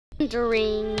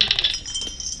wondering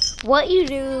what you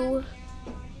do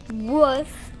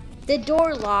with the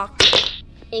door lock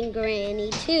in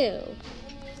Granny 2.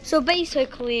 So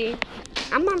basically,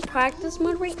 I'm on practice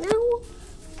mode right now,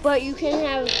 but you can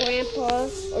have Grandpa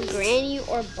or Granny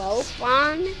or both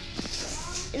on.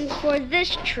 And for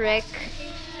this trick,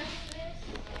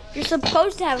 you're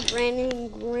supposed to have Granny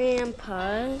and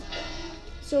Grandpa.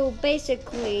 So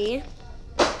basically,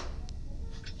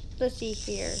 let's see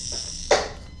here.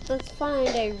 Let's find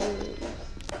a room.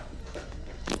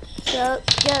 So,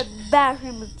 yeah,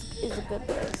 bathroom is a good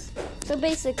place. So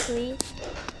basically,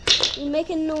 you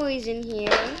make a noise in here,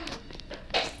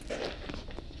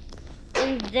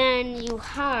 and then you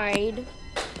hide.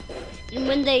 And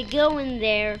when they go in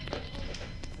there,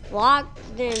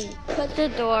 then put the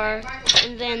door,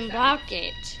 and then lock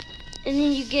it. And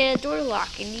then you get a door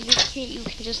lock, and you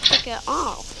can just take it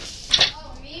off.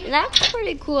 And that's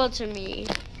pretty cool to me.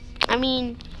 I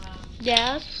mean,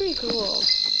 yeah, that's pretty cool.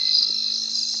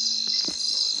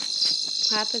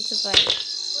 What happens if I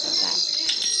that?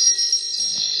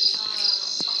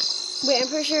 Wait, I'm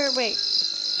pretty sure. Wait,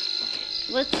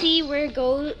 let's see where it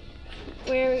goes.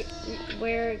 Where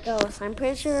it goes. I'm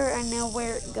pretty sure I know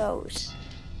where it goes.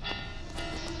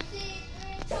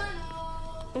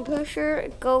 I'm pretty sure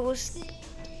it goes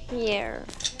here.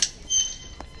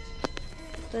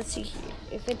 Let's see here.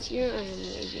 If it's here, I'm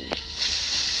amazing.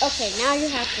 Okay, now you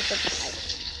have to subscribe.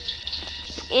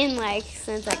 And like,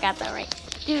 since I got that right.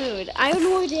 Dude, I have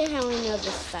no idea how I know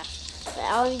this stuff. But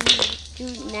all you do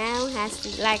now has to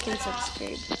like and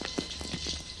subscribe.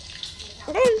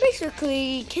 And then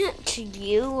basically, can't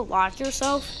you watch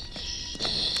yourself?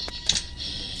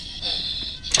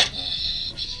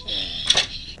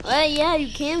 Well, yeah,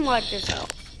 you can watch yourself.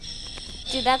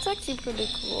 Dude, that's actually pretty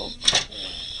cool.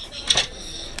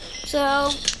 So,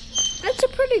 that's a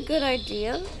pretty good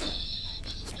idea.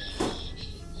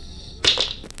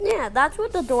 Yeah, that's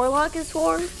what the door lock is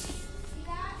for.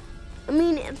 I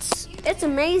mean, it's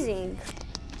amazing.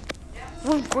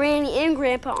 With Granny and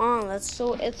Grandpa on, it's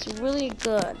really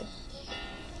good.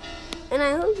 And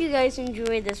I hope you guys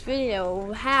enjoyed this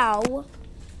video of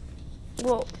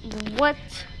what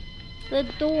the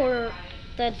door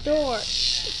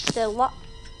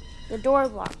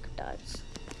lock does.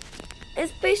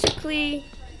 It's basically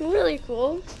really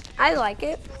cool. I like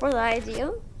it for the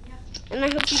idea. And I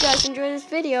hope you guys enjoy this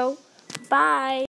video. Bye.